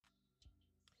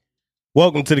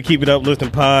Welcome to the Keep It Uplifting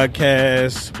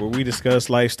podcast, where we discuss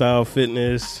lifestyle,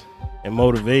 fitness, and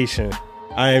motivation.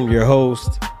 I am your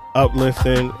host,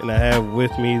 Uplifting, and I have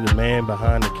with me the man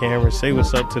behind the camera. Say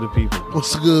what's up to the people.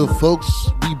 What's good, folks?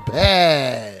 We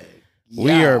back.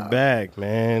 We are back,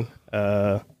 man.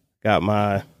 Got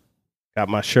my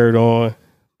shirt on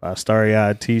by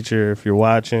Starry-Eyed Teacher. If you're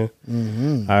watching,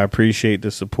 I appreciate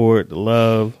the support, the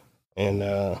love,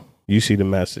 and you see the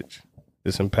message.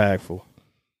 It's impactful.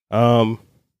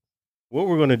 What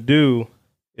we're going to do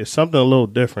is something a little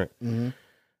different.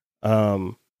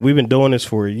 We've been doing this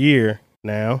for a year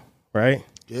now, right?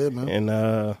 Yeah, man.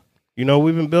 And,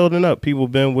 we've been building up. People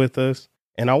been with us.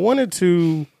 And I wanted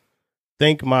to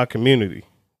thank my community,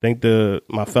 thank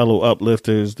my fellow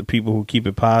uplifters, the people who keep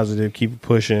it positive, keep it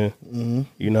pushing,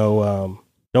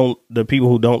 the people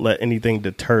who don't let anything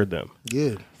deter them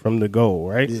from the goal,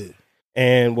 right? Yeah.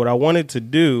 And what I wanted to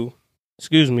do,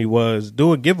 was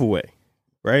do a giveaway,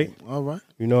 right? All right.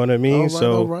 You know what I mean?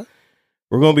 All right.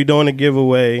 We're going to be doing a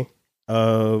giveaway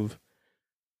of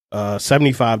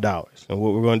 $75. And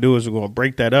what we're going to do is we're going to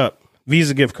break that up.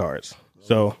 Visa gift cards.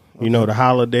 So, the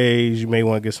holidays, you may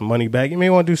want to get some money back. You may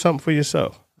want to do something for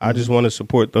yourself. I just want to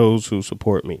support those who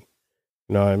support me.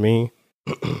 You know what I mean?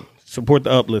 Support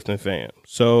the Uplifting fam.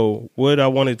 So what I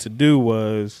wanted to do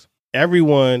was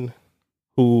everyone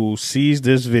who sees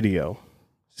this video,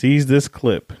 sees this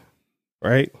clip,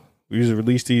 right? We usually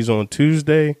release these on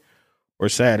Tuesday or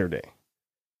Saturday.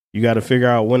 You got to figure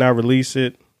out when I release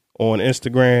it on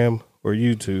Instagram or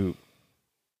YouTube.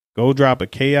 Go drop a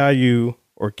KIU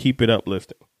or Keep It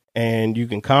Uplifting. And you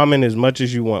can comment as much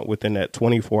as you want within that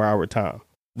 24-hour time.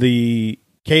 The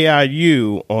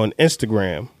KIU on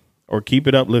Instagram or Keep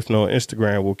It Uplifting on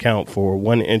Instagram will count for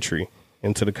one entry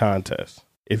into the contest.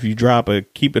 If you drop a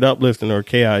Keep It Uplifting or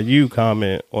KIU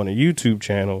comment on a YouTube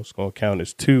channel, it's going to count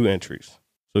as 2 entries.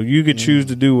 So you could choose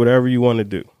to do whatever you want to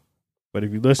do. But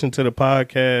if you listen to the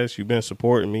podcast, you've been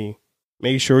supporting me,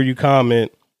 make sure you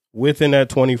comment within that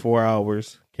 24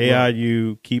 hours,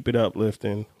 KIU, Keep It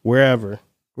Uplifting, wherever.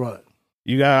 Right.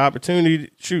 You got an opportunity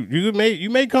to shoot. You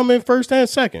may come in first and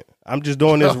second. I'm just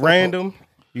doing this random.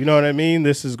 You know what I mean?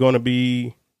 This is going to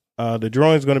be, the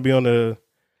drawing is going to be on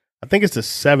I think it's the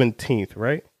 17th,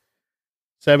 right?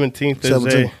 17th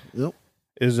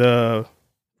is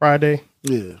Friday.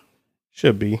 Yeah.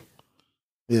 Should be.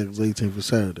 Yeah, it was 18th for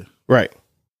Saturday. Right.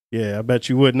 Yeah, I bet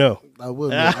you would know. I would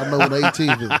know. I know what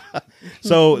 18th is.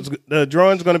 So the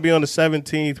drawing's going to be on the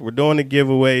 17th. We're doing a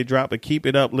giveaway. Drop a Keep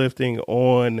It Uplifting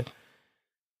on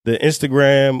the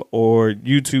Instagram or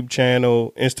YouTube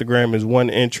channel. Instagram is 1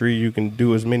 entry. You can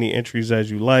do as many entries as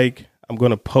you like. I'm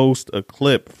going to post a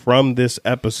clip from this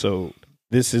episode.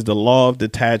 This is the Law of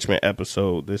Detachment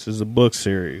episode. This is a book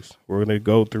series. We're going to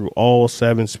go through all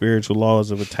 7 spiritual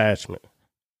laws of attachment.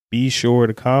 Be sure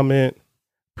to comment.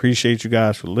 Appreciate you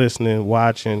guys for listening,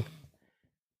 watching.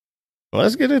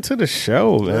 Let's get into the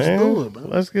show, man. Let's do it, man.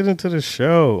 Let's get into the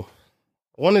show.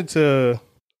 I wanted to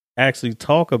actually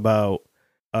talk about,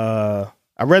 I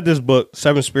read this book,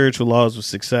 7 Spiritual Laws of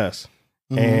Success,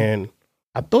 and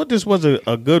I thought this was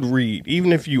a good read,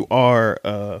 even if you are,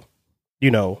 a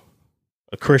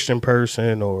Christian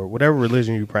person or whatever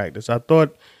religion you practice. I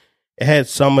thought it had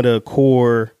some of the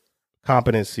core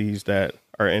competencies that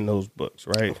are in those books,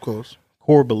 right? Of course.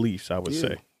 Core beliefs, I would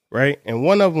say, right? And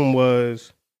one of them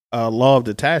was law of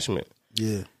detachment.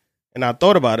 Yeah. And I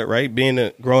thought about it, right?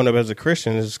 Growing up as a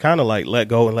Christian is kind of like let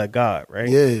go and let God, right?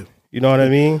 Yeah. You know what I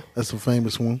mean? That's a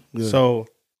famous one. Yeah. So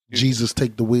Jesus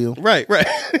take the wheel. Right.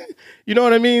 You know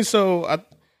what I mean? So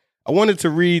I wanted to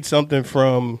read something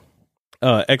from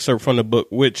excerpt from the book,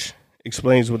 which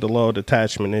explains what the law of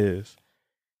detachment is.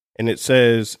 And it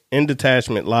says, in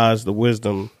detachment lies the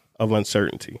wisdom of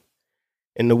uncertainty.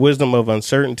 In the wisdom of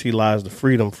uncertainty lies the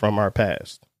freedom from our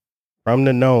past, from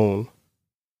the known,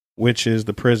 which is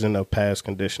the prison of past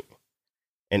conditioning.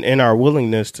 And in our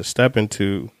willingness to step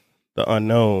into the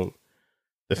unknown,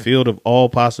 the field of all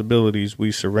possibilities,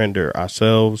 we surrender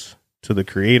ourselves to the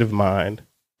creative mind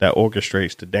that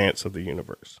orchestrates the dance of the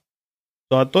universe.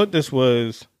 So I thought this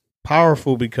was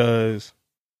powerful because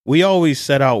we always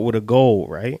set out with a goal,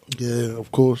 right? Yeah,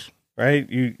 of course. Right?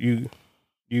 You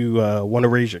want to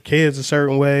raise your kids a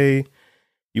certain way.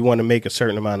 You want to make a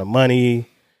certain amount of money.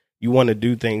 You want to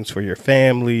do things for your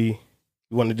family.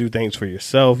 You want to do things for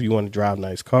yourself. You want to drive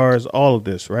nice cars, all of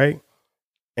this, right?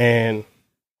 And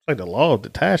it's like the law of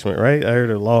detachment, right? I heard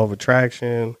the law of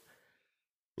attraction,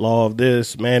 law of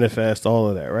this, manifest, all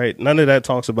of that, right? None of that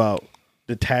talks about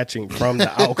detaching from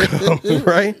the outcome,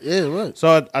 right? Yeah, right.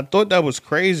 So I thought that was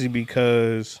crazy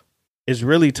because it's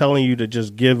really telling you to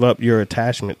just give up your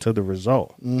attachment to the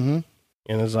result. Mm-hmm.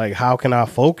 And it's like, how can I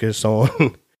focus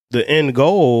on the end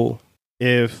goal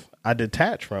if I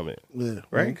detach from it? Yeah.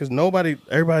 Right? Because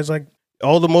everybody's like,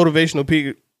 all the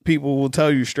motivational people will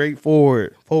tell you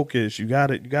straightforward, focus. You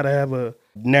gotta have a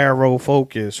narrow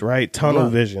focus, right? Tunnel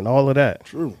vision, all of that.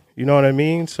 True. You know what I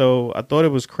mean? So I thought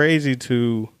it was crazy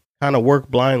to kind of work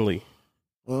blindly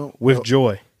with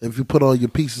joy. If you put all your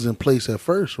pieces in place at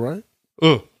first, right?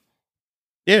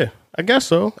 Yeah, I guess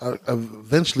so.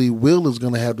 Eventually, will is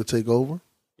going to have to take over.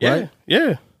 Yeah, right?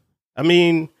 Yeah. I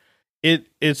mean,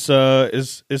 it's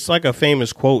like a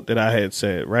famous quote that I had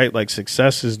said, right? Like,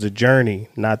 success is the journey,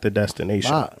 not the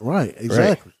destination. Right.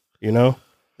 Exactly. Right. You know?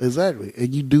 Exactly.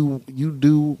 And you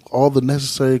do all the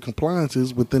necessary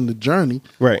compliances within the journey.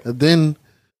 Right. And then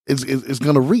it's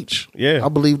going to reach. Yeah. I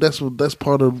believe that's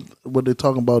part of what they're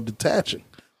talking about, detaching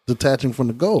from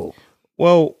the goal.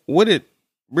 Well, what it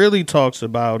really talks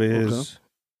about is,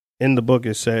 in the book,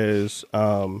 it says,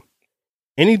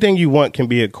 anything you want can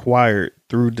be acquired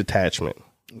through detachment,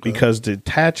 because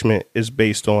detachment is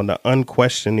based on the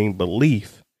unquestioning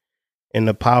belief in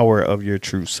the power of your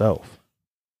true self.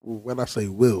 When I say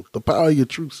will, the power of your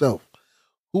true self,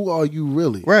 who are you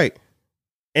really? Right.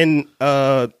 And,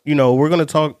 we're going to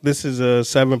talk, this is a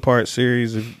 7-part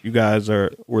series. If you guys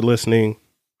were listening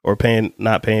or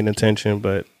not paying attention,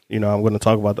 but, I'm going to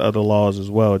talk about the other laws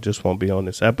as well. It just won't be on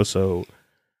this episode.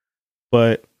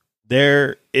 But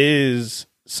there is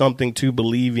something to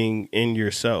believing in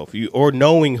yourself, or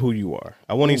knowing who you are.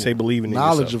 I won't even say believing in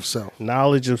knowledge yourself. of self.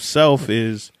 Knowledge of self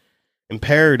is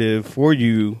imperative for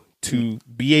you to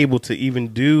be able to even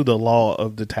do the law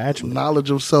of detachment.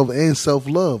 Knowledge of self and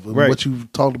self-love, and what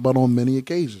you've talked about on many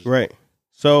occasions. Right.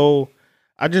 So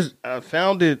I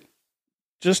found it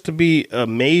just to be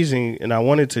amazing, and I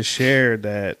wanted to share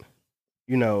that,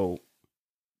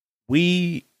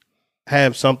 we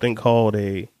have something called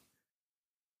a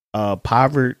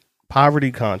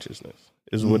poverty consciousness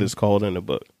is what it's called in the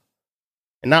book.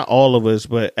 And not all of us,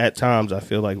 but at times I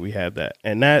feel like we have that.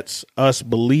 And that's us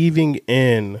believing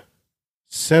in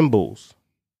symbols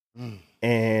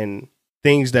and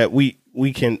things that we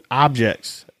can,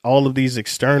 objects, all of these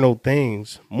external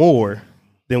things, more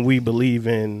than we believe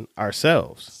in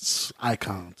ourselves.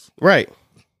 Icons. Right.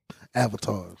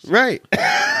 Avatars. Right.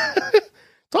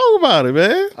 Talk about it,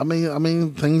 man. I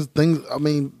mean, things. I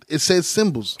mean, it says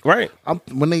symbols, right?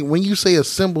 When you say a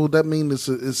symbol, that means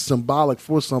it's symbolic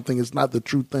for something. It's not the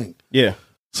true thing. Yeah.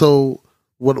 So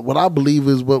what I believe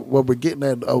is what we're getting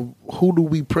at. Who do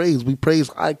we praise? We praise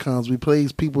icons. We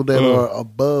praise people that are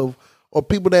above, or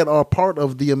people that are part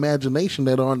of the imagination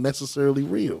that aren't necessarily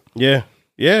real. Yeah.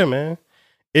 Yeah, man.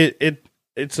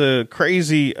 It's a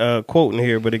crazy quote in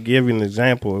here, but it gave you an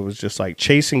example. It was just like,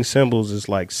 chasing symbols is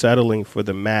like settling for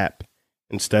the map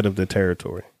instead of the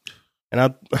territory. And I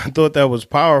thought that was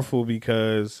powerful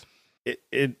because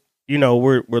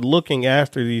we're looking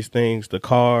after these things, the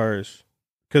cars,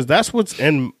 because that's what's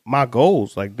in my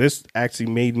goals. Like, this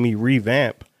actually made me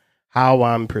revamp how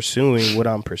I'm pursuing what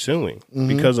I'm pursuing,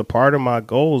 because a part of my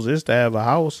goals is to have a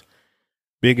house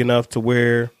big enough to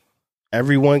where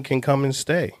everyone can come and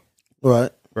stay.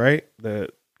 Right.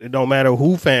 It don't matter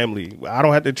who family. I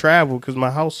don't have to travel because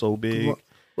my house so big.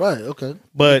 Right. Okay.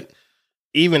 But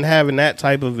even having that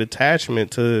type of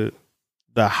attachment to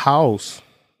the house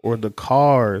or the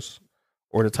cars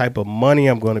or the type of money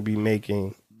I'm going to be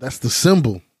making, that's the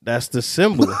symbol.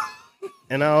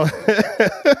 And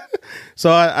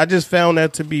so I just found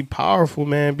that to be powerful,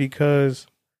 man, because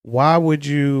why would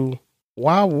you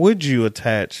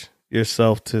attach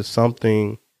yourself to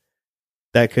something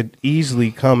that could easily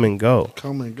come and go,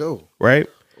 right?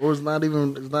 Or it's not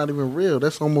even real.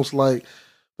 That's almost like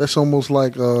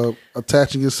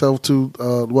attaching yourself to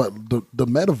the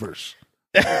metaverse.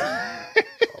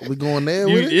 Are we going there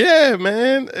with it? Yeah,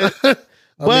 man.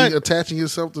 I mean, attaching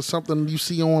yourself to something you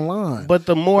see online. But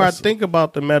the more I think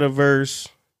about the metaverse,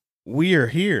 we are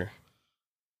here,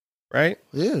 right?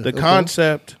 Yeah. The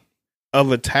concept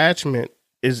of attachment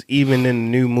is even in the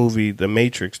new movie, The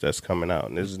Matrix, that's coming out.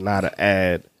 And this is not an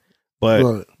ad,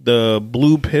 but the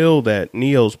blue pill that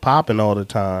Neo's popping all the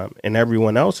time and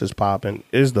everyone else is popping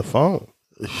is the phone.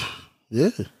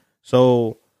 Yeah.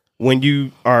 So when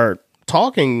you are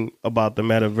talking about the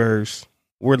metaverse,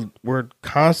 we're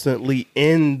constantly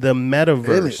in the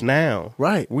metaverse now.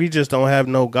 Right. We just don't have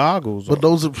no goggles But on.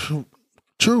 those are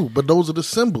true, but those are the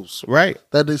symbols, right?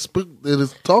 That is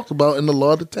talked about in the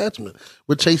law of detachment.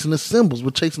 We're chasing the symbols,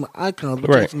 we're chasing the icons,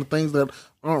 we're chasing the things that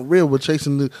aren't real. We're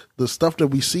chasing the stuff that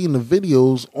we see in the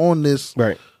videos on this.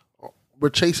 Right. We're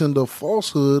chasing the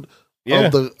falsehood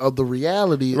of the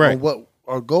reality of what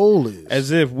our goal is.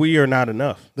 As if we are not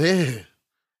enough. Yeah.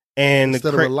 And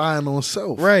instead of relying on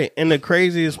self. Right. And the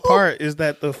craziest part is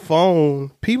that the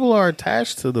phone, people are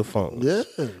attached to the phone. Yeah.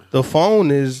 The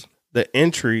phone is the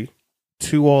entry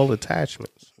to all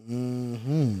attachments.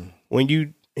 Mm-hmm. When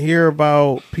you hear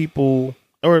about people,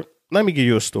 or let me give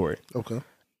you a story. Okay.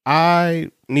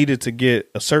 I needed to get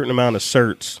a certain amount of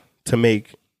certs to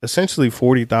make essentially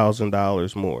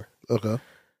 $40,000 more. Okay.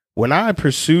 When I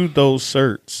pursued those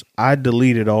certs, I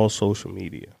deleted all social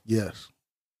media. Yes.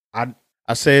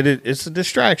 I said it's a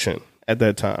distraction at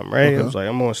that time, right? Okay. I was like,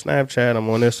 I'm on Snapchat, I'm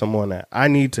on this, I'm on that. I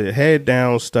need to head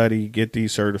down, study, get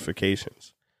these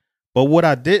certifications. But what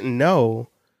I didn't know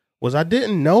was I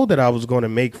didn't know that I was going to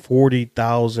make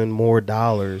 $40,000 more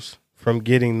from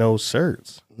getting those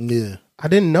certs. Yeah. I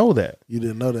didn't know that. You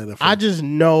didn't know that at first. I just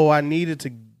know I needed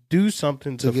to do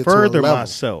something to get further to a level.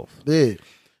 myself. Yeah.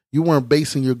 You weren't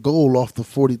basing your goal off the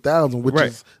 40,000, which Right.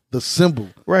 is the symbol,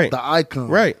 Right. the icon.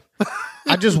 Right.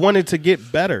 I just wanted to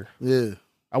get better. Yeah.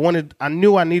 I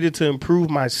knew I needed to improve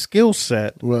my skill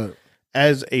set Right.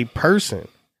 as a person.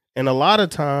 And a lot of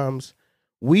times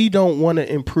we don't want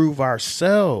to improve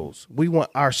ourselves. We want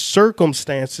our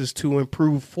circumstances to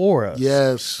improve for us.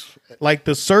 Yes. Like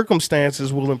the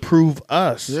circumstances will improve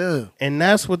us. Yeah. And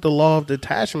that's what the law of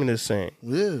detachment is saying.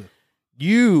 Yeah.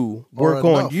 You work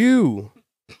on enough. you.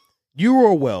 You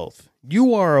are wealth.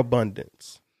 You are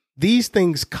abundance. These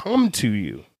things come to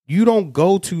you. You don't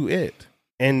go to it.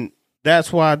 And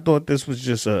that's why I thought this was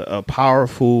just a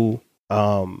powerful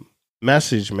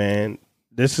message, man.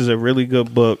 This is a really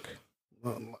good book.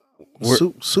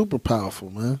 Super powerful,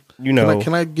 man. You know,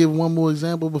 Can I give one more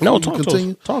example before you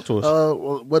continue? Talk to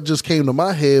us. What just came to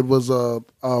my head was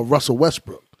Russell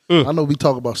Westbrook. I know we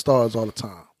talk about stars all the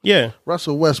time. Yeah.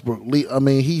 Russell Westbrook. I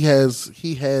mean, he has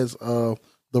the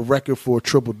record for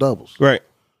triple doubles, Right.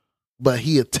 but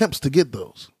he attempts to get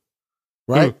those.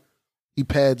 Right. He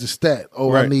pads his stat.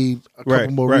 Oh, Right. I need a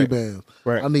couple more rebounds.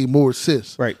 Right. I need more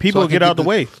assists. Right. People So I can get out get the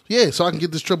way. Yeah, so I can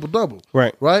get this triple double.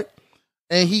 Right. Right.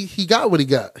 And he got what he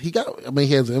got. He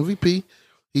has an MVP.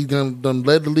 He done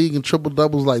led the league in triple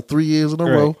doubles like 3 years in a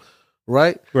row.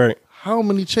 Right. Right. How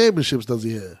many championships does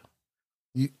he have?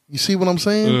 You see what I'm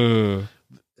saying?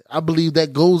 I believe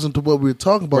that goes into what we were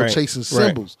talking about, chasing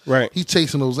symbols. Right. He's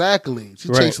chasing those accolades.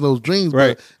 He's Right. chasing those dreams.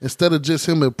 Right. But instead of just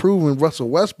him improving Russell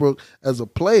Westbrook as a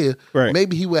player, Right.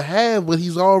 maybe he would have what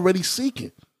he's already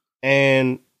seeking.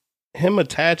 And him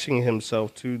attaching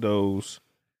himself to those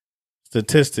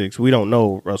statistics, we don't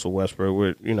know Russell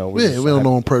Westbrook. We don't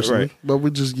know him personally, Right. but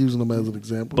we're just using him as an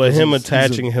example. But him He's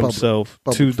attaching a himself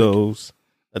public to figure. those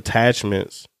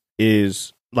attachments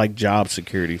is like job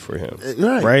security for him.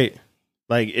 Right. Right?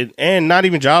 Like it, and not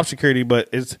even job security,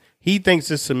 but he thinks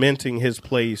it's cementing his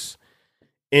place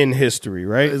in history,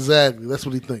 right? Exactly. That's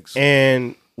what he thinks.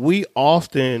 And we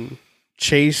often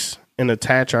chase and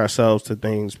attach ourselves to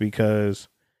things because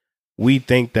we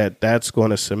think that that's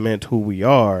going to cement who we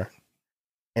are.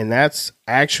 And that's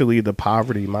actually the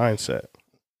poverty mindset.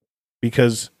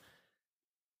 Because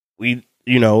we,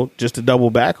 just to double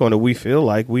back on it, we feel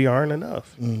like we aren't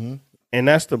enough. Mm-hmm. And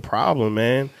that's the problem,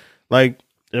 man. Like,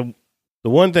 the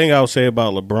one thing I'll say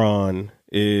about LeBron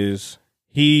is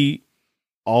he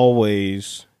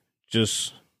always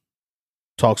just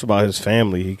talks about his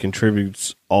family. He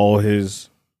contributes all his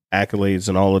accolades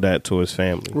and all of that to his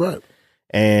family. Right.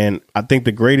 And I think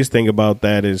the greatest thing about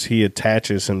that is he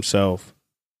attaches himself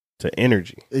to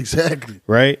energy. Exactly.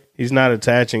 Right? He's not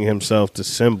attaching himself to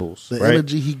symbols. The right?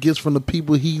 energy he gets from the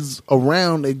people he's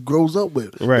around and grows up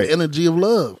with. Right. The energy of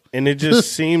love. And it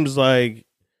just seems like,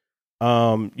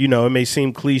 it may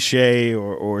seem cliche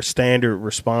or standard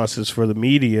responses for the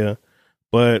media,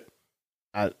 but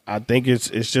I think it's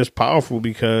just powerful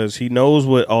because he knows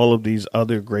what all of these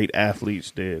other great athletes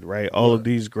did, right? All of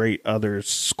these great other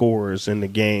scorers in the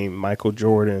game, Michael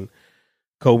Jordan,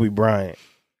 Kobe Bryant.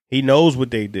 He knows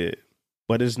what they did,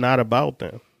 but it's not about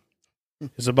them.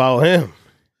 It's about him.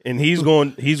 And he's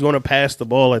going to pass the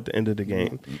ball at the end of the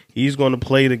game. He's going to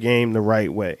play the game the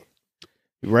right way.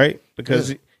 Right?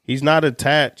 Because he's not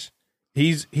attached.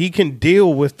 He can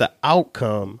deal with the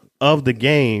outcome of the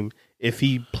game if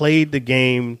he played the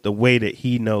game the way that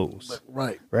he knows.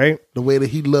 Right. Right? The way that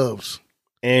he loves.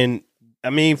 And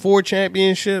 4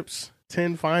 championships,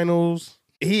 10 finals.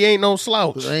 He ain't no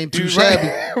slouch. It ain't too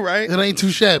shabby. Right? It ain't too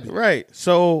shabby. Right.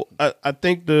 So I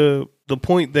think the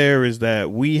point there is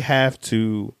that we have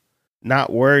to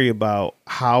not worry about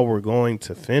how we're going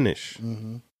to finish.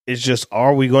 Mm-hmm. It's just,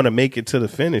 are we going to make it to the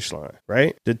finish line?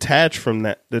 Right? Detach from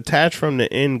that. Detach from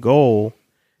the end goal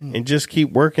and just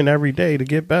keep working every day to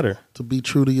get better. To be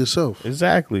true to yourself.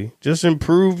 Exactly. Just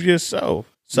improve yourself.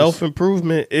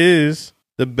 Self-improvement is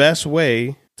the best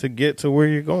way to get to where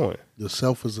you're going.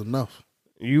 Yourself is enough.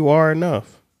 You are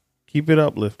enough. Keep it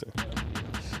uplifting.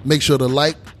 Make sure to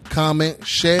like, comment,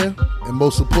 share, and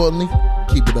most importantly,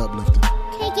 keep it uplifting.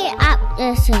 Take it up,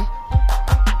 listen.